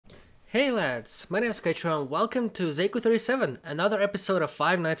Hey lads, my name is Skychrew and welcome to Skychrew37, another episode of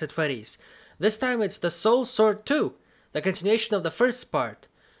Five Nights at Freddy's. This time it's the Soul Sword 2, the continuation of the first part.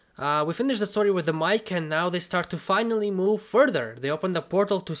 We finished the story with the mic and now they start to finally move further. They open the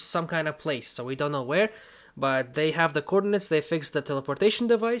portal to some kind of place, so we don't know where, but they have the coordinates, they fixed the teleportation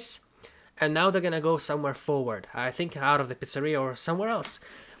device, and now they're gonna go somewhere forward. I think out of the pizzeria or somewhere else.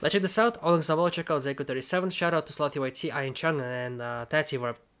 Let's check this out. All links down below. Check out Skychrew37. Shout out to SlothyYT, Ian Chung, and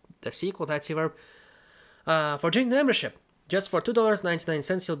Tatsyverb. The sequel, Tatsyverb, for joining the membership. Just for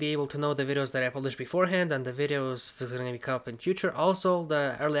 $2.99 you'll be able to know the videos that I published beforehand and the videos that are going to be coming up in future. Also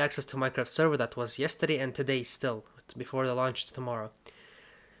the early access to Minecraft server that was yesterday and today still, before the launch tomorrow.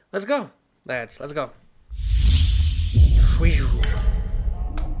 Let's go, lads, let's go.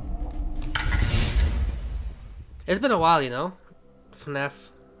 It's been a while, you know, FNAF.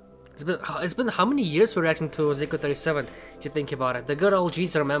 It's been how many years we're reacting to Skychrew37, if you think about it. The good old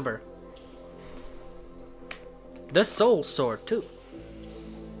G's remember. The Soul Sword, too.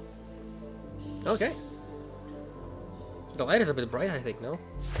 Okay. The light is a bit bright, I think, no?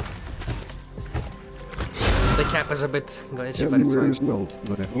 The cap is a bit glitchy, but it's fine. Well,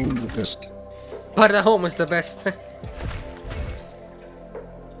 but at home the best. But at home is the best.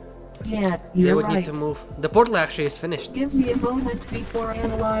 Yeah, you're would right. need to move. The portal actually is finished. Give me a moment before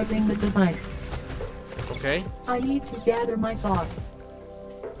analyzing the device. Okay. I need to gather my thoughts.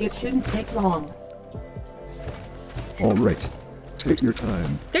 It shouldn't take long. Alright. Take your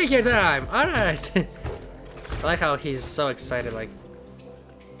time. Take your time! Alright! I like how he's so excited, like...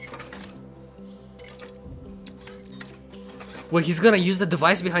 Wait, he's gonna use the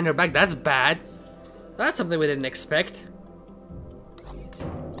device behind her back? That's bad! That's something we didn't expect.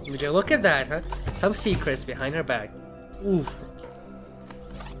 Would you look at that, huh? Some secrets behind her back. Oof.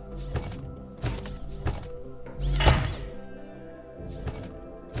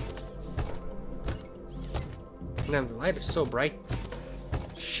 Man, the light is so bright.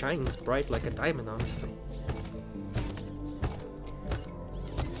 Shines bright like a diamond, honestly.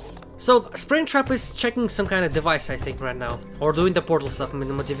 So, Springtrap is checking some kind of device, I think, right now. Or doing the portal stuff, the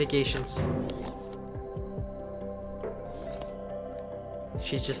modifications.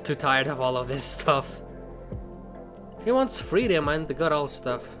 She's just too tired of all of this stuff. She wants freedom and the good old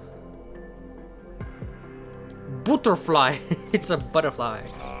stuff. Butterfly! It's a butterfly.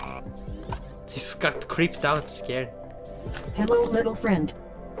 She's got creeped out, scared. Hello, little friend.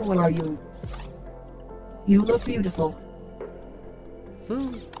 Who are you? You look beautiful.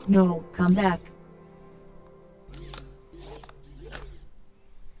 No, come back.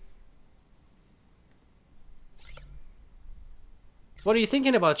 What are you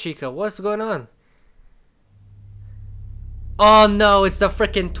thinking about, Chica? What's going on? Oh no, it's the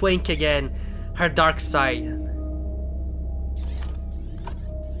frickin' twink again. Her dark side.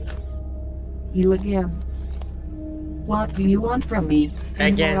 You again. What do you want from me?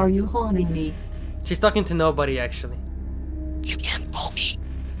 And Again. why are you haunting me? She's talking to nobody, actually. You can call me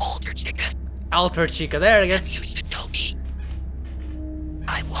Alter Chica. Alter Chica, there I guess. You should know me.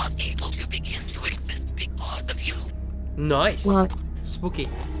 I was able to begin to exist because of you. Nice. What? Spooky.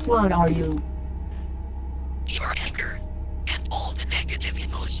 What are you? Your anger and all the negative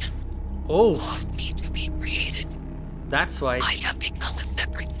emotions Oh, caused me to be created. that's why. I have become a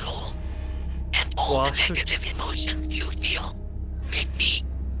separate soul. And all the negative emotions you feel make me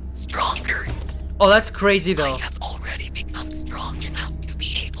stronger. Oh, that's crazy though. I have already become strong enough to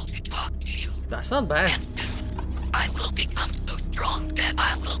be able to talk to you. That's not bad. And soon, I will become so strong that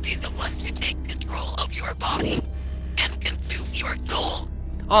I will be the one to take control of your body and consume your soul.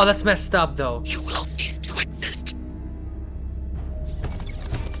 Oh, that's messed up though. You will cease to exist.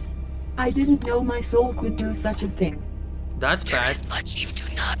 I didn't know my soul could do such a thing. That's There bad. is much you do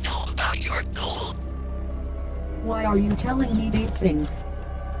not know about your souls. Why are you telling me these things?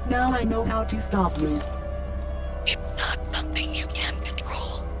 Now I know how to stop you. It's not something you can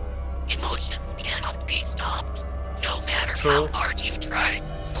control. Emotions cannot be stopped, no matter True. how hard you try.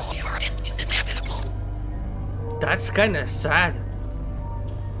 So your end is inevitable. That's kinda sad.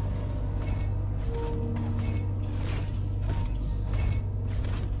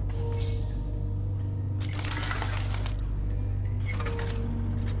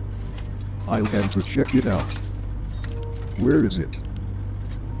 I'll have to check it out. Where is it?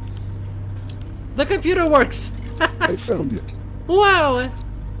 The computer works! I found it. Wow!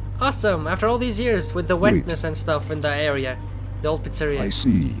 Awesome, after all these years with the Wait. wetness and stuff in the area. The old pizzeria. I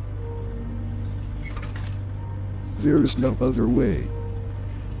see. There is no other way.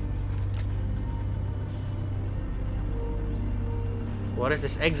 What is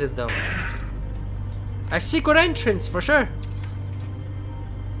this exit though? A secret entrance for sure.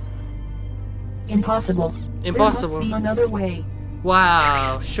 Impossible. Impossible. There must be another way.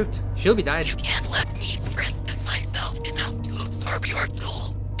 Wow, shoot. She'll be dead. You can't let me strengthen myself enough to absorb your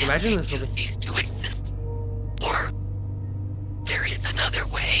soul and Imagine make this you will be- cease to exist. Or there is another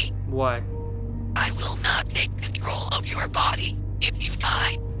way. What? I will not take control of your body. If you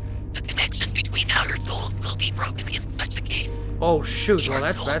die, the connection between our souls will be broken in such a case. Oh shoot, Your well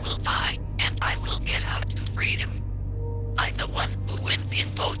that's soul bad. will die, and I will get out to freedom. I'm the one who wins in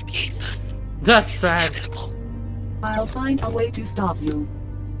both cases. That's It's sad. inevitable. I'll find a way to stop you.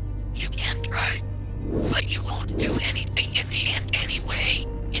 You can try, but you won't do anything in the end anyway.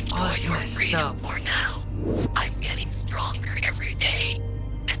 Enjoy it's your messed freedom up. for now. I'm getting stronger every day,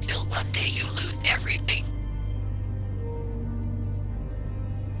 until one day you lose everything.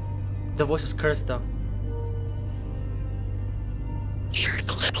 The voice is cursed though. Here's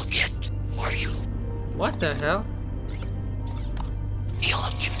a little gift for you. What the hell? Feel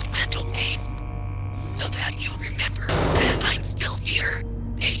a huge mental pain, so that you remember that I'm still here,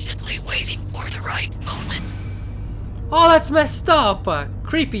 patiently waiting for the right moment. Oh, that's messed up.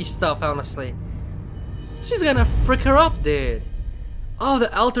 Creepy stuff, honestly. She's gonna frick her up, dude. Oh,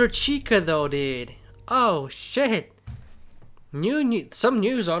 the altered Chica though, dude. Oh shit. Some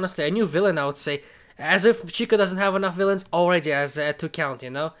news, honestly. A new villain, I would say. As if Chica doesn't have enough villains already as to count, you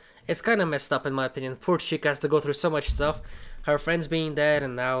know? It's kind of messed up in my opinion. Poor Chica has to go through so much stuff. Her friends being dead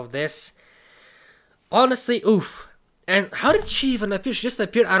and now this. Honestly, oof. And how did she even appear? She just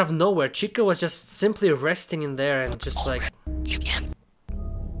appeared out of nowhere. Chica was just simply resting in there and just like... You can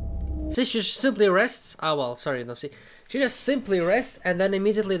See, she just simply rests. Oh, well, sorry, no, see. She just simply rests and then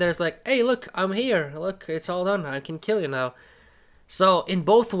immediately there's like, hey, look, I'm here. Look, it's all done. I can kill you now. So, in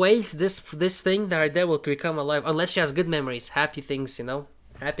both ways, this thing that are dead will become alive. Unless she has good memories, happy things, you know?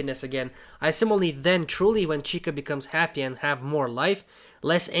 Happiness again. I assume only then, truly, when Chica becomes happy and have more life,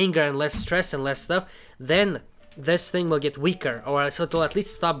 less anger and less stress and less stuff, then this thing will get weaker. Or so it will at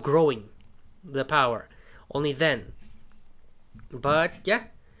least stop growing the power. Only then. But, yeah.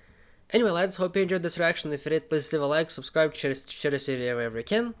 Anyway, lads, hope you enjoyed this reaction. If you did, please leave a like, subscribe, share this video wherever you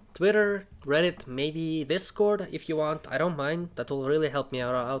can. Twitter, Reddit, maybe Discord if you want. I don't mind. That will really help me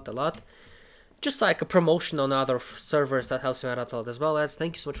out a lot. Just like a promotion on other servers that helps me out a lot as well, lads.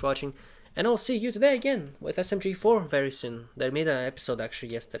 Thank you so much for watching. And I'll see you today again with SMG4 very soon. They made an episode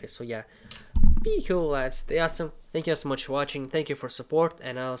actually yesterday, so yeah. Be cool, lads. Stay awesome. Thank you so much for watching. Thank you for support,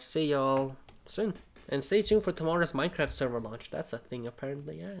 and I'll see you all soon. And stay tuned for tomorrow's Minecraft server launch. That's a thing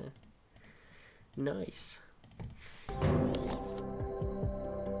apparently, yeah. Nice.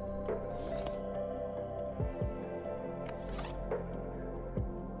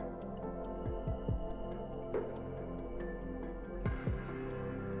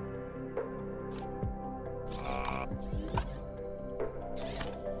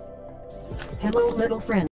 Hello, little friend.